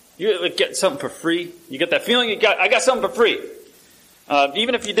You get something for free. You get that feeling I got something for free.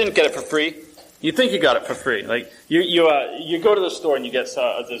 Even if you didn't get it for free, you think you got it for free. Like you go to the store and you get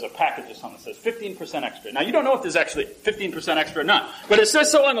there's a package or something that says 15% extra. Now you don't know if there's actually 15% extra or not, but it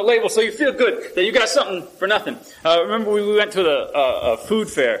says so on the label, so you feel good that you got something for nothing. Remember we went to a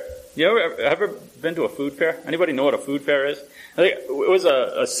food fair. You ever been to a food fair? Anybody know what a food fair is? I think it was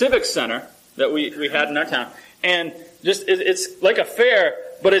a civic center that we had in our town, and it's like a fair,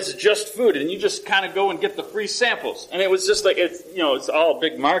 but it's just food, and you just kind of go and get the free samples. And it was just like it's all a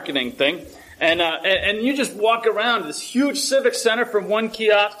big marketing thing. And you just walk around this huge civic center from one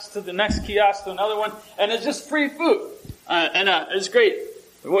kiosk to the next kiosk to another one, and it's just free food. It's great.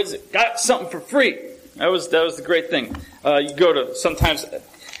 Got something for free. That was the great thing.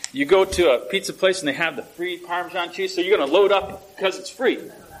 You go to a pizza place and they have the free Parmesan cheese, so you're going to load up because it's free,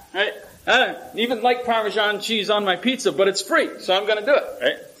 right? I don't even like Parmesan cheese on my pizza, but it's free, so I'm going to do it,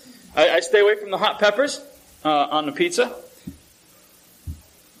 right? I stay away from the hot peppers on the pizza.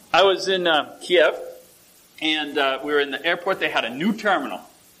 I was in Kiev, and we were in the airport. They had a new terminal,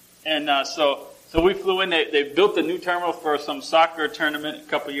 and so we flew in. They built a new terminal for some soccer tournament a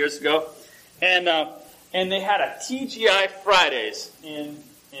couple years ago, and they had a TGI Fridays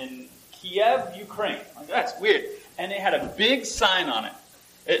in Kiev, Ukraine. Like, that's weird. And they had a big sign on it.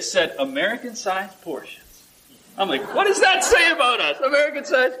 It said American-sized portions. I'm like, what does that say about us?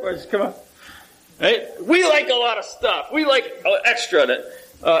 American-sized portions. Come on, right? We like a lot of stuff. We like extra that.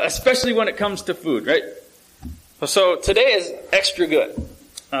 Especially when it comes to food, right? So today is extra good.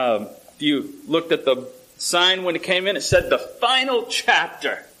 If you looked at the sign when it came in, it said the final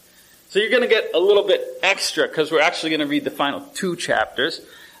chapter. So you're going to get a little bit extra because we're actually going to read the final 2 chapters.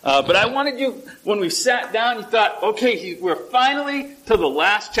 But I wanted you, when we sat down, you thought, okay, we're finally to the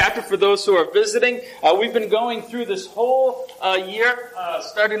last chapter for those who are visiting. We've been going through this whole year,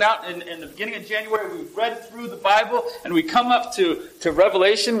 starting out in the beginning of January. We've read through the Bible, and we come up to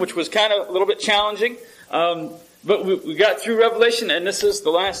Revelation, which was kind of a little bit challenging. But we got through Revelation, and this is the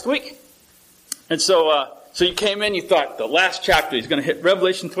last week. And so you came in, you thought, the last chapter, he's going to hit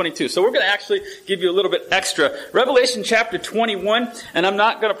Revelation 22. So we're going to actually give you a little bit extra. Revelation chapter 21, and I'm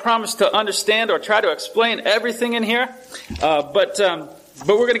not going to promise to understand or try to explain everything in here, but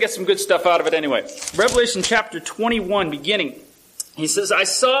we're going to get some good stuff out of it anyway. Revelation chapter 21, beginning. He says, I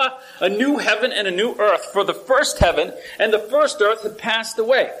saw a new heaven and a new earth, for the first heaven and the first earth had passed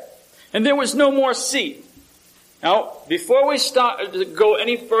away, and there was no more sea. Now, before we go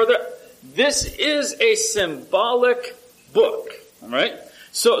any further, this is a symbolic book, all right?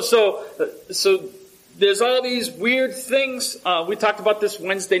 So there's all these weird things. We talked about this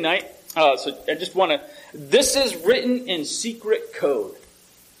Wednesday night. So I just want to. This is written in secret code,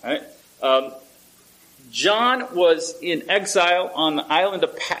 all right? John was in exile on the island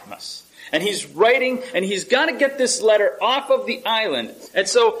of Patmos, and he's writing, and he's got to get this letter off of the island. And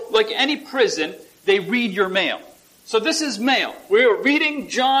so, like any prison, they read your mail. So this is mail. We were reading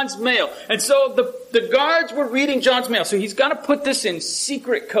John's mail. And so the guards were reading John's mail. So he's got to put this in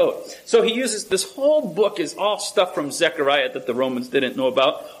secret code. So he uses, this whole book is all stuff from Zechariah that the Romans didn't know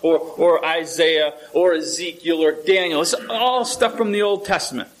about, or Isaiah, or Ezekiel, or Daniel. It's all stuff from the Old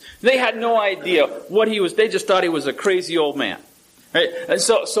Testament. They had no idea what he was. They just thought he was a crazy old man. Right? And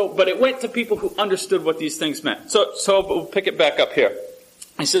but it went to people who understood what these things meant. So we'll pick it back up here.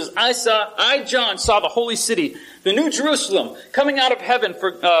 He says, I, John, saw the holy city, the new Jerusalem, coming out of heaven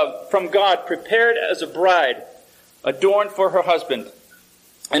from God, prepared as a bride, adorned for her husband.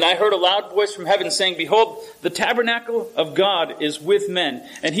 And I heard a loud voice from heaven saying, Behold, the tabernacle of God is with men,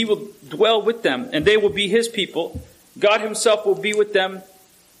 and he will dwell with them, and they will be his people. God himself will be with them,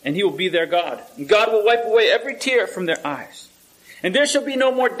 and he will be their God. And God will wipe away every tear from their eyes. And there shall be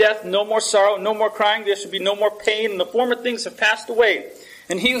no more death, no more sorrow, no more crying. There shall be no more pain, and the former things have passed away.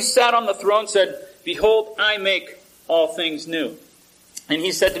 And he who sat on the throne said, Behold, I make all things new. And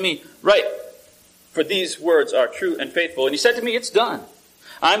he said to me, Write, for these words are true and faithful. And he said to me, It's done.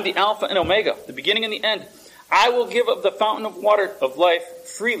 I'm the Alpha and Omega, the beginning and the end. I will give of the fountain of water of life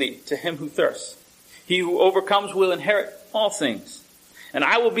freely to him who thirsts. He who overcomes will inherit all things. And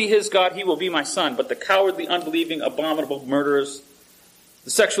I will be his God, he will be my son. But the cowardly, unbelieving, abominable murderers,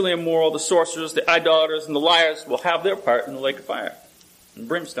 the sexually immoral, the sorcerers, the idolaters, and the liars will have their part in the lake of fire and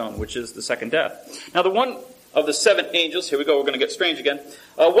brimstone, which is the second death. Now the one of the 7 angels, here we go, we're going to get strange again.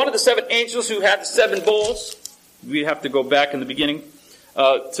 One of the 7 angels who had the 7 bowls, we have to go back in the beginning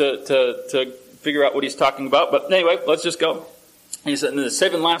to figure out what he's talking about. But anyway, let's just go. He said, in the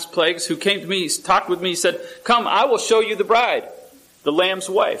 7 last plagues, who came to me, he talked with me, he said, Come, I will show you the bride, the Lamb's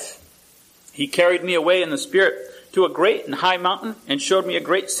wife. He carried me away in the Spirit to a great and high mountain and showed me a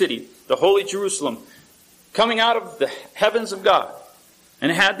great city, the holy Jerusalem, coming out of the heavens of God,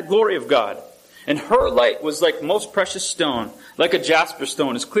 and had the glory of God. And her light was like most precious stone, like a jasper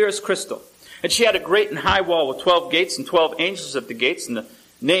stone, as clear as crystal. And she had a great and high wall with 12 gates and 12 angels at the gates, and the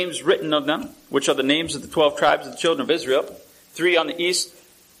names written of them, which are the names of the 12 tribes of the children of Israel, 3 on the east,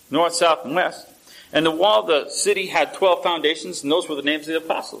 north, south, and west. And the wall of the city had 12 foundations, and those were the names of the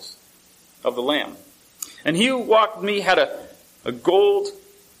apostles of the Lamb. And he who walked with me had a gold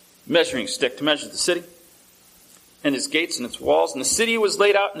measuring stick to measure the city, and its gates and its walls. And the city was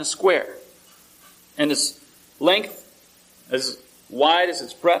laid out in a square, and its length as wide as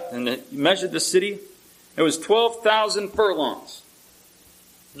its breadth. And he measured the city. It was 12,000 furlongs.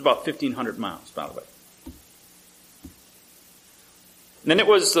 It was about 1,500 miles, by the way. And then it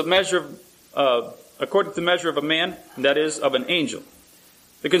was the measure of, according to the measure of a man, and that is of an angel.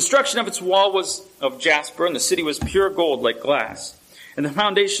 The construction of its wall was of jasper, and the city was pure gold like glass. And the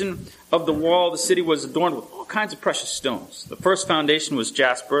foundation of the wall of the city was adorned with all kinds of precious stones. The first foundation was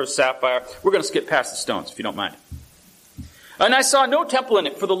jasper, sapphire. We're going to skip past the stones, if you don't mind. And I saw no temple in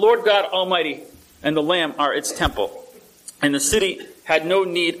it, for the Lord God Almighty and the Lamb are its temple. And the city had no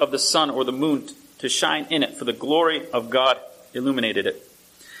need of the sun or the moon to shine in it, for the glory of God illuminated it.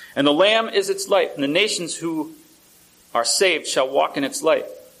 And the Lamb is its light, and the nations who are saved shall walk in its light.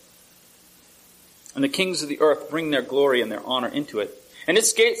 And the kings of the earth bring their glory and their honor into it. And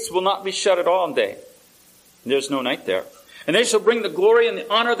its gates will not be shut at all in day. And there's no night there. And they shall bring the glory and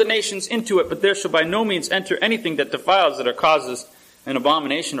the honor of the nations into it, but there shall by no means enter anything that defiles it or causes an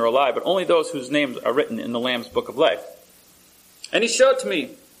abomination or a lie, but only those whose names are written in the Lamb's book of life. And he showed to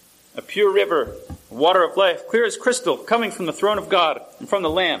me a pure river, water of life, clear as crystal, coming from the throne of God and from the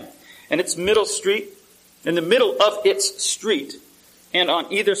Lamb. And its middle street, in the middle of its street, and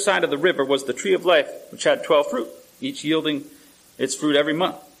on either side of the river was the tree of life, which had 12 fruit, each yielding its fruit every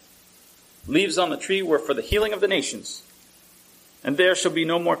month. Leaves on the tree were for the healing of the nations. And there shall be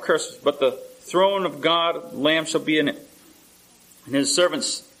no more curses, but the throne of God, the Lamb shall be in it. And his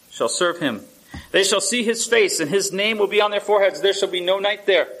servants shall serve him. They shall see his face, and his name will be on their foreheads. There shall be no night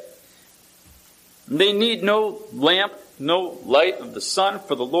there. They need no lamp, no light of the sun,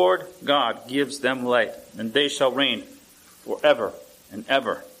 for the Lord God gives them light, and they shall reign forever and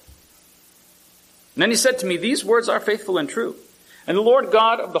ever. And then he said to me, these words are faithful and true. And the Lord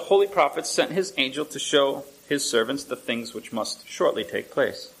God of the holy prophets sent his angel to show his servants the things which must shortly take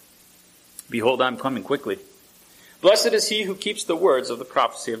place. Behold, I am coming quickly. Blessed is he who keeps the words of the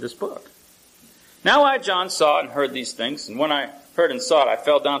prophecy of this book. Now I, John, saw and heard these things, and when I heard and saw it, I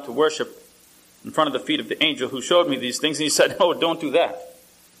fell down to worship in front of the feet of the angel who showed me these things, and he said, "Oh, don't do that.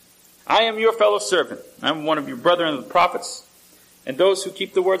 I am your fellow servant. I am one of your brethren the prophets, and those who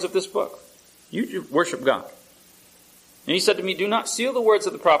keep the words of this book. You worship God." And he said to me, "Do not seal the words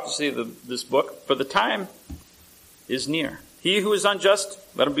of the prophecy of this book, for the time is near. He who is unjust,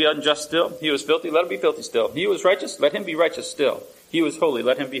 let him be unjust still. He who is filthy, let him be filthy still. He who is righteous, let him be righteous still. He who is holy,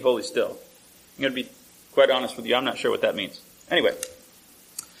 let him be holy still." I'm going to be quite honest with you. I'm not sure what that means. Anyway.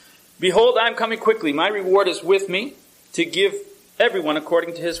 "Behold, I am coming quickly. My reward is with me to give everyone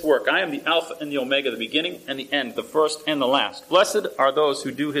according to his work. I am the Alpha and the Omega, the beginning and the end, the first and the last. Blessed are those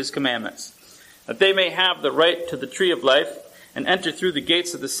who do his commandments, that they may have the right to the tree of life and enter through the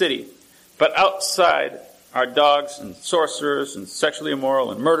gates of the city. But outside are dogs and sorcerers and sexually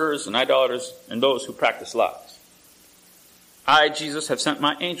immoral and murderers and idolaters and those who practice lies. I, Jesus, have sent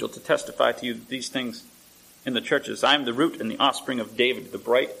my angel to testify to you these things in the churches. I am the root and the offspring of David, the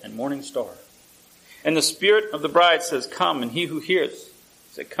bright and morning star. And the Spirit of the bride says, come, and he who hears,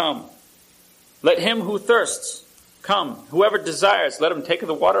 say, come. Let him who thirsts come. Whoever desires, let him take of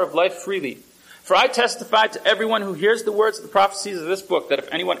the water of life freely. For I testify to everyone who hears the words of the prophecies of this book, that if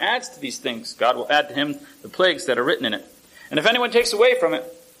anyone adds to these things, God will add to him the plagues that are written in it. And if anyone takes away from it,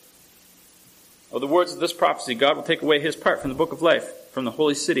 of the words of this prophecy, God will take away his part from the book of life, from the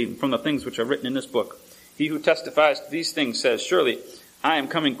holy city, and from the things which are written in this book. He who testifies to these things says, surely I am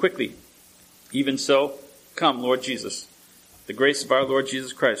coming quickly. Even so, come, Lord Jesus. The grace of our Lord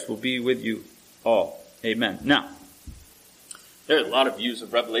Jesus Christ will be with you all. Amen." Now, there are a lot of views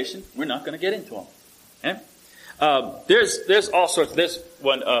of Revelation. We're not going to get into them. Okay? There's all sorts. There's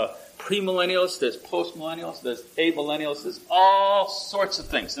one premillennialists, there's postmillennialists, there's amillennialists, there's all sorts of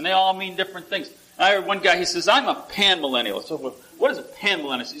things, and they all mean different things. I heard one guy, he says, "I'm a panmillennialist." So what is a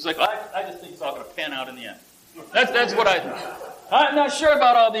panmillennialist? He's like, I just think it's all going to pan out in the end. That's what I think. I'm not sure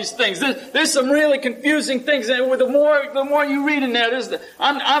about all these things. There's some really confusing things, and the more you read in there,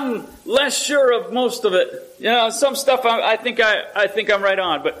 I'm less sure of most of it. You know, some stuff I think I'm right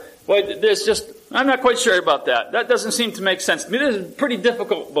on, but boy, there's just I'm not quite sure about that. That doesn't seem to make sense to me. This is a pretty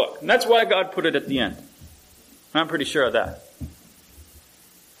difficult book, and that's why God put it at the end. I'm pretty sure of that.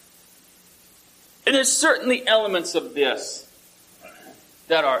 And there's certainly elements of this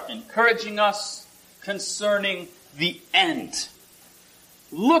that are encouraging us concerning the end.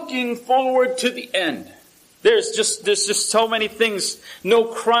 Looking forward to the end. There's just so many things. No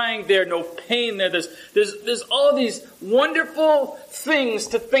crying there, no pain there. There's all these wonderful things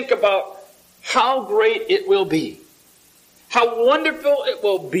to think about how great it will be. How wonderful it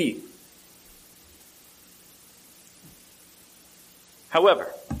will be.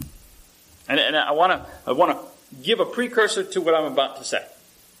 However, and I want to give a precursor to what I'm about to say.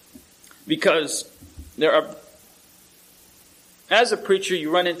 Because as a preacher,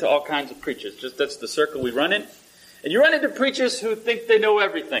 you run into all kinds of preachers. Just that's the circle we run in. And you run into preachers who think they know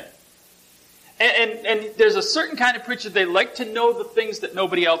everything. And there's a certain kind of preacher, they like to know the things that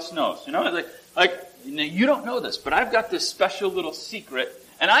nobody else knows. You know, like you don't know this, but I've got this special little secret,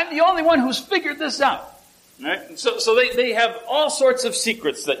 and I'm the only one who's figured this out. Right? So they have all sorts of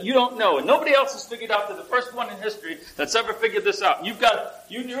secrets that you don't know, and nobody else has figured out. They're the first one in history that's ever figured this out. You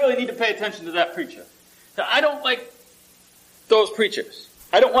really need to pay attention to that preacher. Now, I don't like those preachers.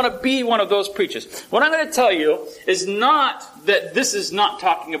 I don't want to be one of those preachers. What I'm going to tell you is not that this is not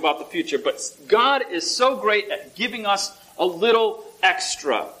talking about the future, but God is so great at giving us a little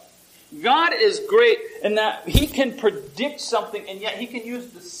extra. God is great in that He can predict something, and yet He can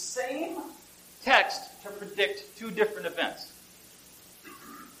use the same text to predict two different events.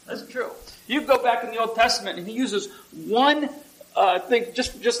 That's true. You go back in the Old Testament, and He uses one thing,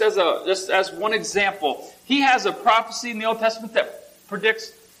 just as one example. He has a prophecy in the Old Testament that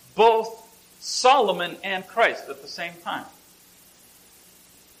predicts both Solomon and Christ at the same time.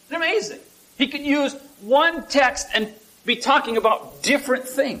 It's amazing. He can use one text and be talking about different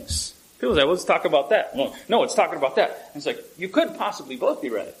things. People say, well, let's talk about that. Well, no, it's talking about that. And it's like, you could possibly both be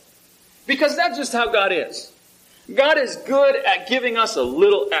right. Because that's just how God is. God is good at giving us a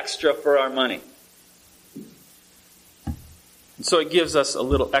little extra for our money. And so He gives us a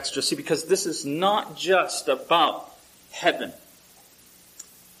little extra. See, because this is not just about heaven.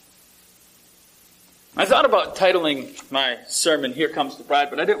 I thought about titling my sermon, Here Comes the Bride,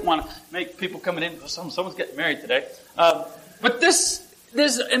 but I didn't want to make people coming in, someone's getting married today. But there's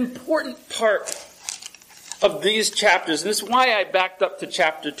an important part of these chapters, and this is why I backed up to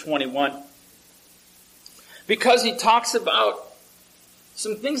chapter 21. Because he talks about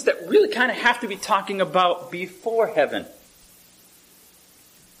some things that really kind of have to be talking about before heaven.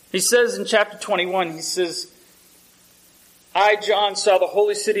 He says in chapter 21, he says, I, John, saw the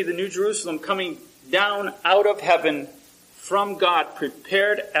holy city, the New Jerusalem, coming down out of heaven from God,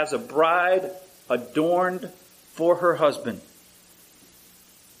 prepared as a bride adorned for her husband.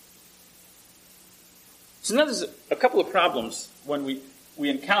 So now there's a couple of problems when we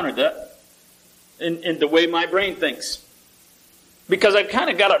encounter that in the way my brain thinks. Because I've kind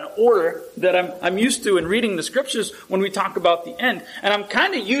of got an order that I'm used to in reading the scriptures when we talk about the end. And I'm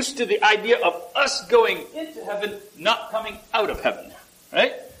kind of used to the idea of us going into heaven, not coming out of heaven.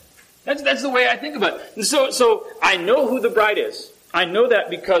 Right? That's the way I think about it. And so I know who the bride is. I know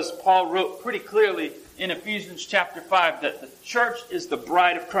that because Paul wrote pretty clearly in Ephesians chapter 5 that the church is the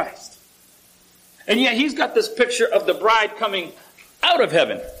bride of Christ. And yet he's got this picture of the bride coming out of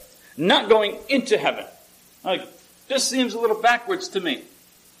heaven, not going into heaven. Like, this seems a little backwards to me.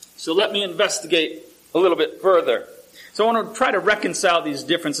 So let me investigate a little bit further. So I want to try to reconcile these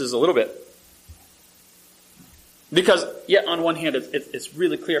differences a little bit. Because, yet on one hand, it's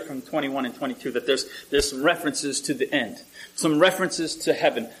really clear from 21 and 22 that there's some references to the end. Some references to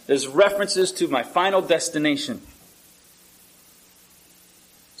heaven. There's references to my final destination.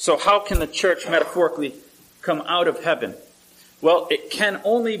 So how can the church metaphorically come out of heaven? Well, it can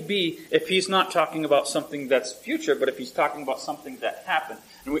only be if he's not talking about something that's future, but if he's talking about something that happened.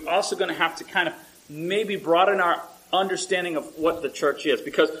 And we're also going to have to kind of maybe broaden our understanding of what the church is.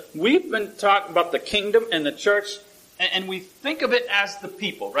 Because we've been talking about the kingdom and the church, and we think of it as the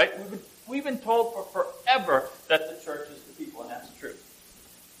people, right? We've been told for forever that the church is the people, and that's true.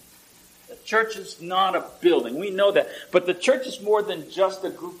 The church is not a building. We know that. But the church is more than just a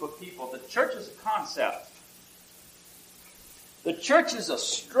group of people. The church is a concept. The church is a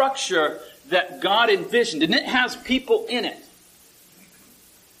structure that God envisioned, and it has people in it.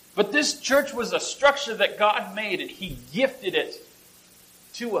 But this church was a structure that God made, and He gifted it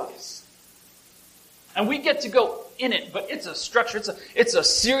to us. And we get to go in it, but it's a structure. It's a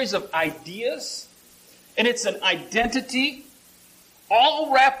series of ideas, and it's an identity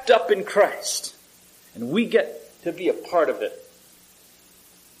all wrapped up in Christ. And we get to be a part of it.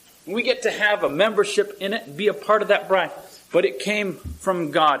 We get to have a membership in it and be a part of that bride. But it came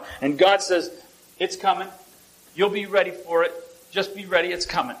from God. And God says, it's coming. You'll be ready for it. Just be ready. It's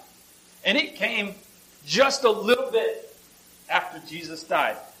coming. And it came just a little bit after Jesus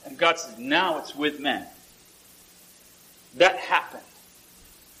died. And God says, now it's with men. That happened.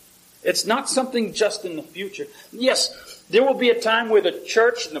 It's not something just in the future. Yes, there will be a time where the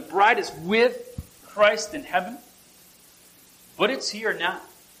church and the bride is with Christ in heaven. But it's here now.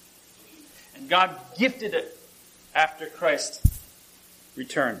 And God gifted it after Christ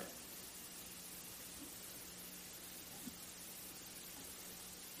returned.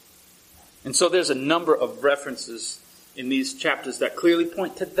 And so there's a number of references in these chapters that clearly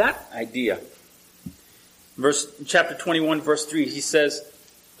point to that idea. Chapter 21, verse 3, he says,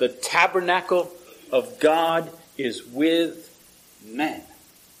 the tabernacle of God is with men.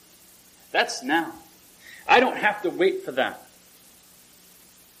 That's now. I don't have to wait for that.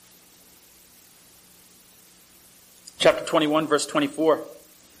 Chapter 21, verse 24.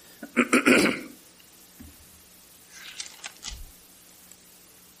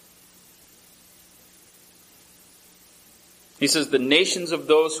 He says, the nations of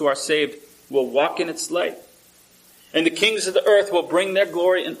those who are saved will walk in its light. And the kings of the earth will bring their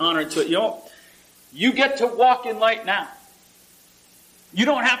glory and honor to it. You know, you get to walk in light now. You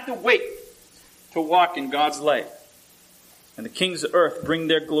don't have to wait to walk in God's light. And the kings of earth bring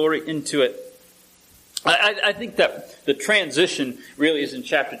their glory into it. I think that the transition really is in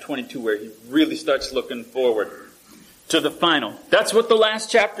chapter 22, where he really starts looking forward to the final. That's what the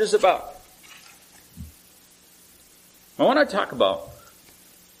last chapter is about. I want to talk about,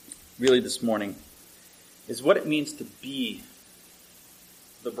 really this morning, is what it means to be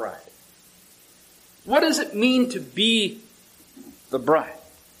the bride. What does it mean to be the bride?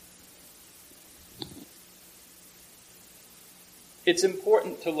 It's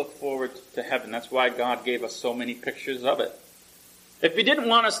important to look forward to heaven. That's why God gave us so many pictures of it. If he didn't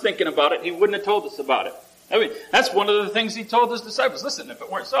want us thinking about it, he wouldn't have told us about it. I mean, that's one of the things he told his disciples. Listen, if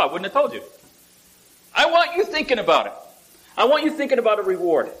it weren't so, I wouldn't have told you. I want you thinking about it. I want you thinking about a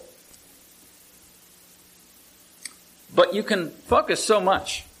reward. But you can focus so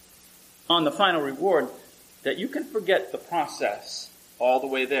much on the final reward that you can forget the process all the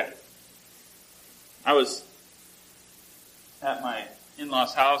way there. I was at my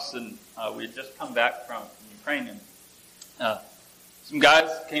in-laws' house, and we had just come back from Ukraine, and some guys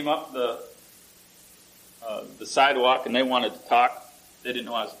came up the sidewalk, and they wanted to talk. They didn't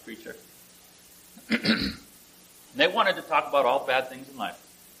know I was a preacher. They wanted to talk about all bad things in life.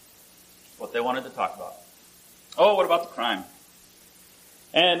 What they wanted to talk about. Oh, what about the crime?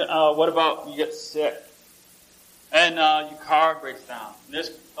 And what about you get sick? And your car breaks down. And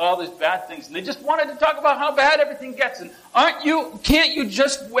there's all these bad things. And they just wanted to talk about how bad everything gets. And can't you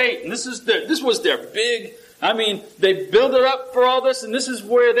just wait? And this was their big, they build it up for all this, and this is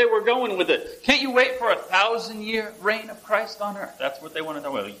where they were going with it. Can't you wait for 1,000-year reign of Christ on earth? That's what they wanted to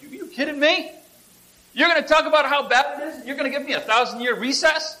know. Are you kidding me? You're going to talk about how bad it is, and you're going to give me 1,000-year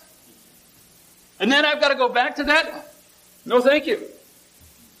recess? And then I've got to go back to that? No, thank you.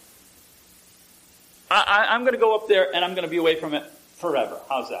 I'm going to go up there, and I'm going to be away from it forever.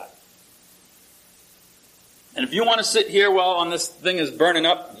 How's that? And if you want to sit here while this thing is burning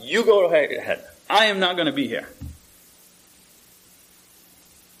up, you go ahead. I am not going to be here.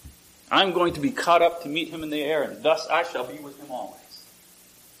 I'm going to be caught up to meet him in the air, and thus I shall be with him always.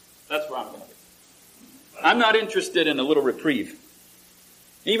 That's where I'm going to be. I'm not interested in a little reprieve.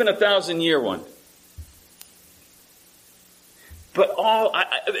 Even 1,000-year one. But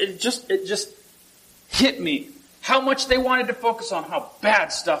it just hit me how much they wanted to focus on how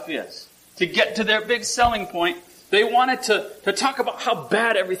bad stuff is. To get to their big selling point, they wanted to talk about how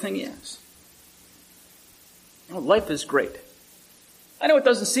bad everything is. Life is great. I know it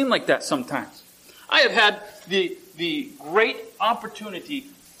doesn't seem like that sometimes. I have had the great opportunity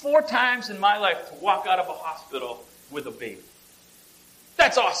 4 times in my life to walk out of a hospital with a baby.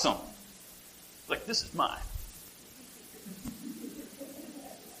 That's awesome. Like, this is mine.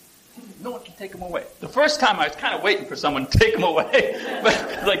 No one can take them away. The first time I was kind of waiting for someone to take them away.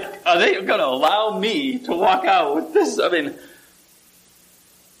 But, are they going to allow me to walk out with this? That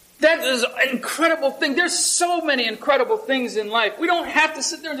is an incredible thing. There's so many incredible things in life. We don't have to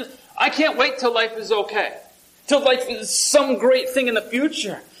sit there and I can't wait till life is okay. Till life is some great thing in the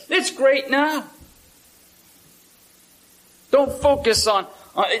future. It's great now. Don't focus on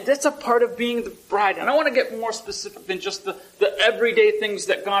that's a part of being the bride. And I want to get more specific than just the everyday things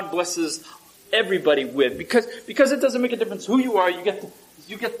that God blesses everybody with. Because it doesn't make a difference who you are. You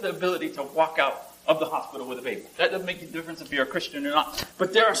get the ability to walk out of the hospital with a baby. That doesn't make a difference if you're a Christian or not.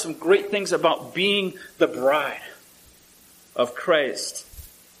 But there are some great things about being the bride of Christ.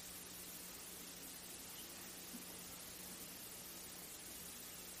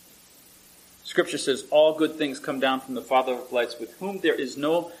 Scripture says, all good things come down from the Father of lights, with whom there is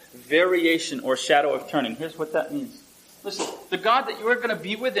no variation or shadow of turning. Here's what that means. Listen, the God that you are going to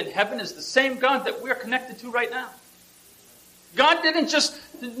be with in heaven is the same God that we're connected to right now. God's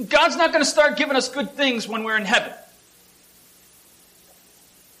not going to start giving us good things when we're in heaven.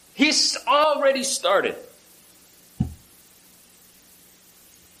 He's already started.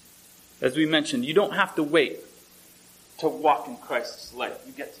 As we mentioned, you don't have to wait to walk in Christ's light.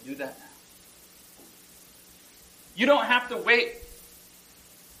 You get to do that now. You don't have to wait.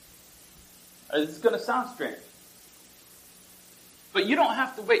 It's going to sound strange. But you don't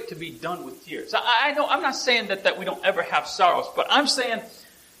have to wait to be done with tears. I know, I'm not saying that we don't ever have sorrows, but I'm saying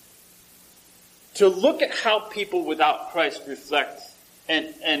to look at how people without Christ reflect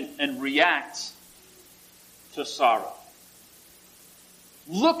and react to sorrow.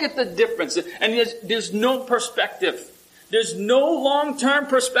 Look at the difference. And there's no perspective. There's no long-term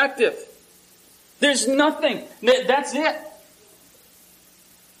perspective. There's nothing. That's it.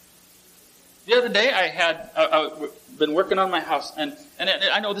 The other day I've been working on my house, and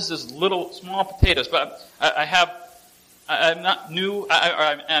I know this is little, small potatoes, but I'm not new,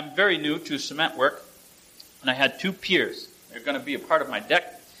 I'm very new to cement work, and I had 2 piers. They're going to be a part of my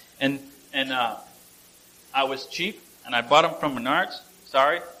deck, and I was cheap, and I bought them from Menards,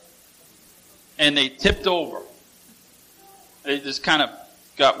 and they tipped over. They just kind of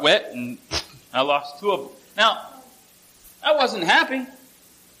got wet, and I lost 2 of them. Now, I wasn't happy.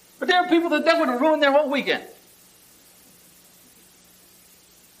 But there are people that would have ruined their whole weekend.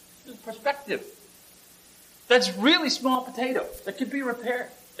 There's perspective. That's really small potato that could be repaired.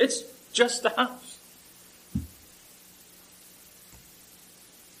 It's just a house.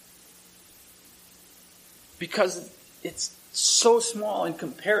 Because it's so small in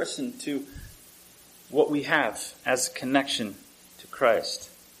comparison to what we have as a connection to Christ.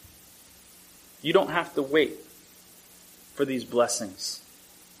 You don't have to wait for these blessings.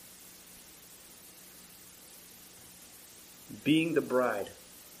 Being the bride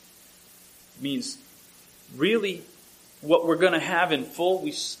means really what we're going to have in full,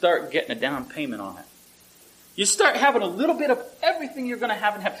 we start getting a down payment on it. You start having a little bit of everything you're going to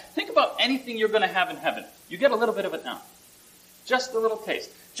have in heaven. Think about anything you're going to have in heaven. You get a little bit of it now. Just a little taste.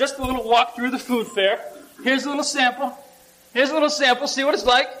 Just a little walk through the food fair. Here's a little sample. Here's a little sample. See what it's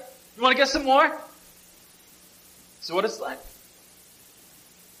like. You want to get some more? See what it's like.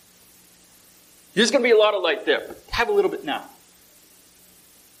 There's going to be a lot of light there, but have a little bit now.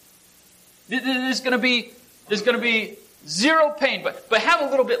 There's going to be zero pain, but have a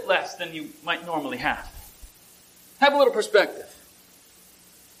little bit less than you might normally have. Have a little perspective.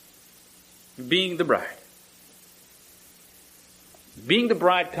 Being the bride. Being the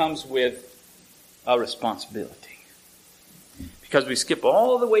bride comes with a responsibility. Because we skip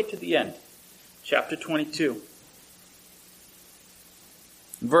all the way to the end. Chapter 22.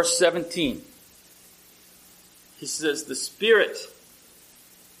 Verse 17. He says, the Spirit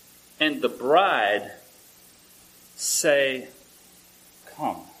and the bride say,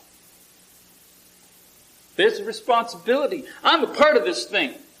 come. There's a responsibility. I'm a part of this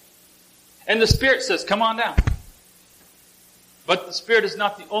thing. And the Spirit says, come on down. But the Spirit is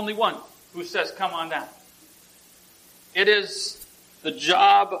not the only one who says, come on down. It is the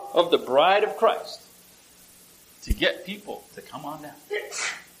job of the bride of Christ to get people to come on down. The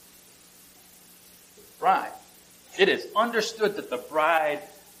bride. It is understood that the bride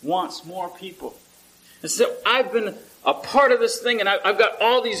wants more people. And so I've been a part of this thing, and I've got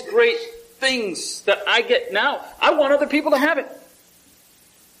all these great things that I get now. I want other people to have it.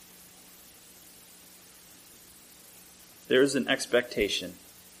 There is an expectation.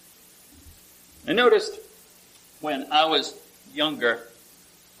 I noticed when I was younger,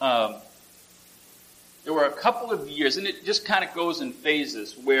 there were a couple of years, and it just kind of goes in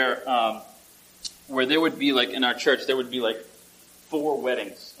phases, where there would be, like, in our church, there would be, like, 4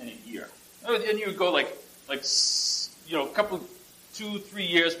 weddings in a year. And you would go, like, a couple, 2-3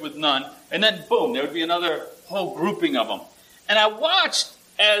 years with none, and then, boom, there would be another whole grouping of them. And I watched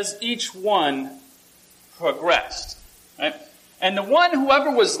as each one progressed, right? And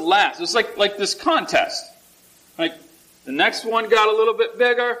whoever was last, it was like this contest. Like, the next one got a little bit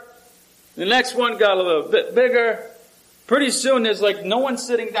bigger, the next one got a little bit bigger. Pretty soon, there's like no one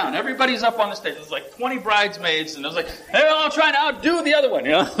sitting down. Everybody's up on the stage. There's like 20 bridesmaids, and there's like, they're all trying to outdo the other one.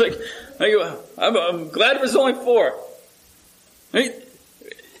 You know, I'm glad it was only 4.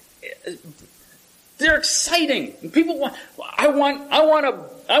 They're exciting. And people want, I want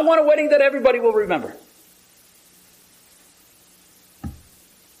a wedding that everybody will remember.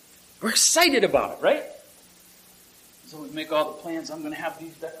 We're excited about it, right? So we make all the plans. I'm going to have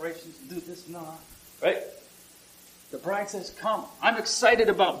these decorations and do this and that, right? The bride says, come. I'm excited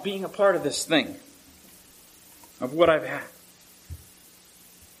about being a part of this thing, of what I've had.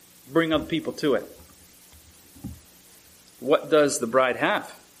 Bring other people to it. What does the bride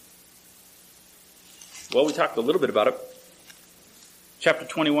have? Well, we talked a little bit about it. Chapter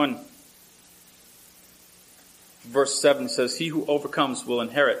 21, verse 7 says, he who overcomes will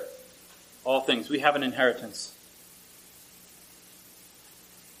inherit all things. We have an inheritance.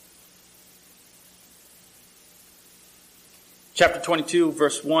 Chapter 22,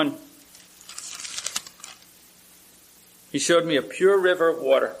 verse 1. He showed me a pure river of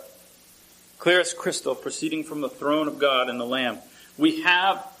water, clear as crystal, proceeding from the throne of God and the Lamb. We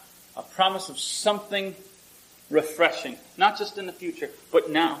have a promise of something refreshing, not just in the future,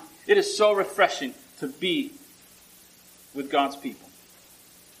 but now. It is so refreshing to be with God's people.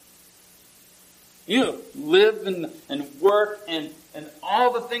 You live and work and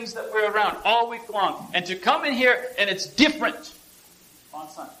all the things that we're around all week long. And to come in here and it's different on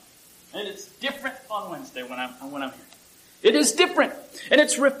Sunday. And it's different on Wednesday when I'm here. It is different. And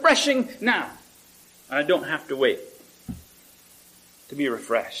it's refreshing now. I don't have to wait to be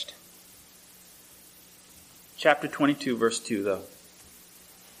refreshed. Chapter 22, verse 2, though.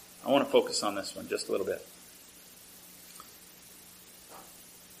 I want to focus on this one just a little bit.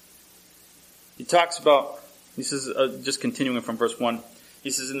 He talks about, he says, just continuing from verse 1,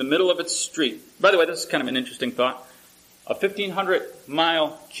 he says, in the middle of its street. By the way, this is kind of an interesting thought. A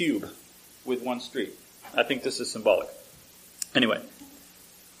 1,500-mile cube with one street. I think this is symbolic. Anyway,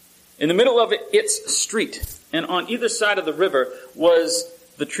 in the middle of its street, and on either side of the river, was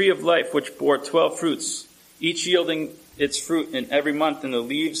the tree of life, which bore 12 fruits, each yielding its fruit in every month, and the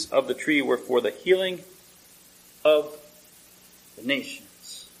leaves of the tree were for the healing of the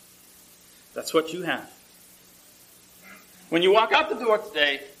nations. That's what you have. When you walk out the door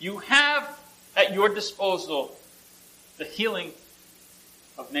today, you have at your disposal the healing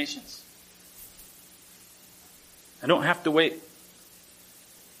of nations. I don't have to wait.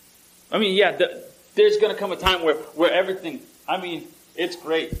 I mean, yeah, there's going to come a time where everything, I mean, it's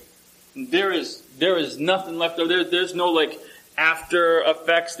great. There is nothing left over. There's no like after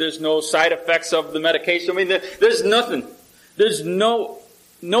effects. There's no side effects of the medication. I mean, there's nothing. There's no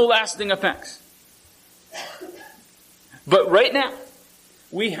lasting effects. But right now,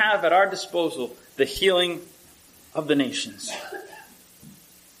 we have at our disposal the healing of the nations.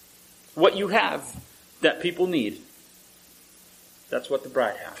 What you have that people need, that's what the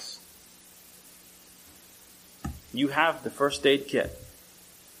bride has. You have the first aid kit.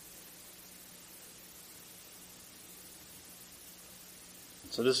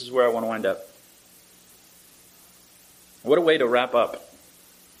 So this is where I want to wind up. What a way to wrap up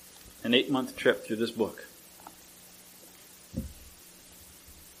an 8-month trip through this book.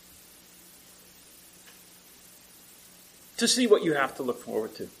 To see what you have to look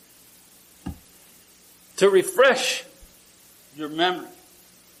forward to. To refresh your memory.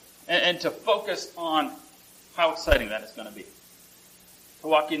 And to focus on how exciting that is going to be. To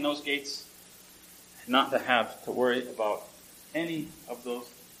walk in those gates and not to have to worry about any of those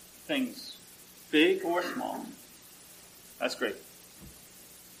things, big or small. That's great.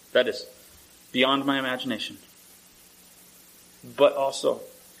 That is beyond my imagination. But also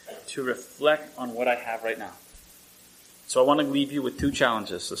to reflect on what I have right now. So I want to leave you with 2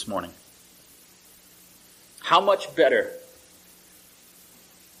 challenges this morning. How much better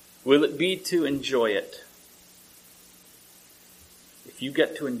will it be to enjoy it if you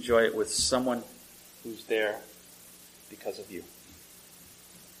get to enjoy it with someone who's there because of you?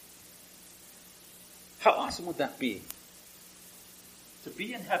 How awesome would that be? To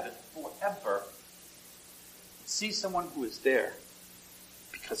be in heaven forever, see someone who is there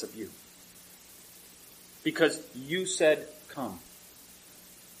because of you. Because you said, come.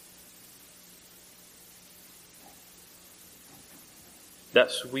 That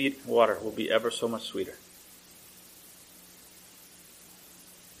sweet water will be ever so much sweeter.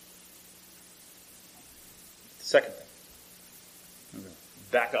 Second thing. I'm going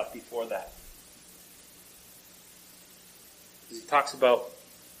to back up before that. He talks about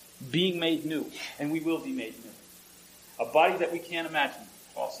being made new, and we will be made new. A body that we can't imagine,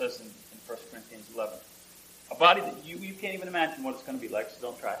 Paul says in 1 Corinthians 11. A body that you can't even imagine what it's going to be like, so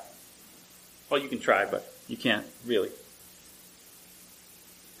don't try. Well, you can try, but you can't really.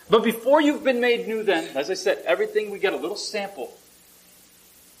 But before you've been made new then, as I said, everything, we get a little sample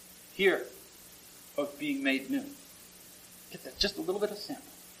here of being made new. Get that, just a little bit of sample.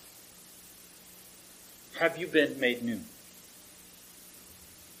 Have you been made new?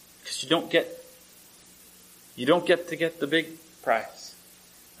 Because you don't get to get the big prize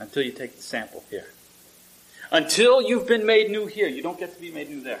until you take the sample here. Until you've been made new here, you don't get to be made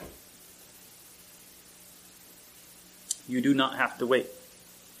new there. You do not have to wait.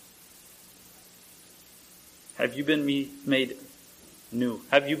 Have you been made new?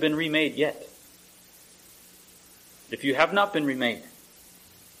 Have you been remade yet? If you have not been remade,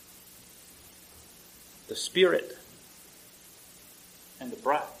 the Spirit and the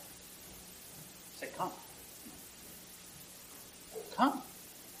bride say, come. Come.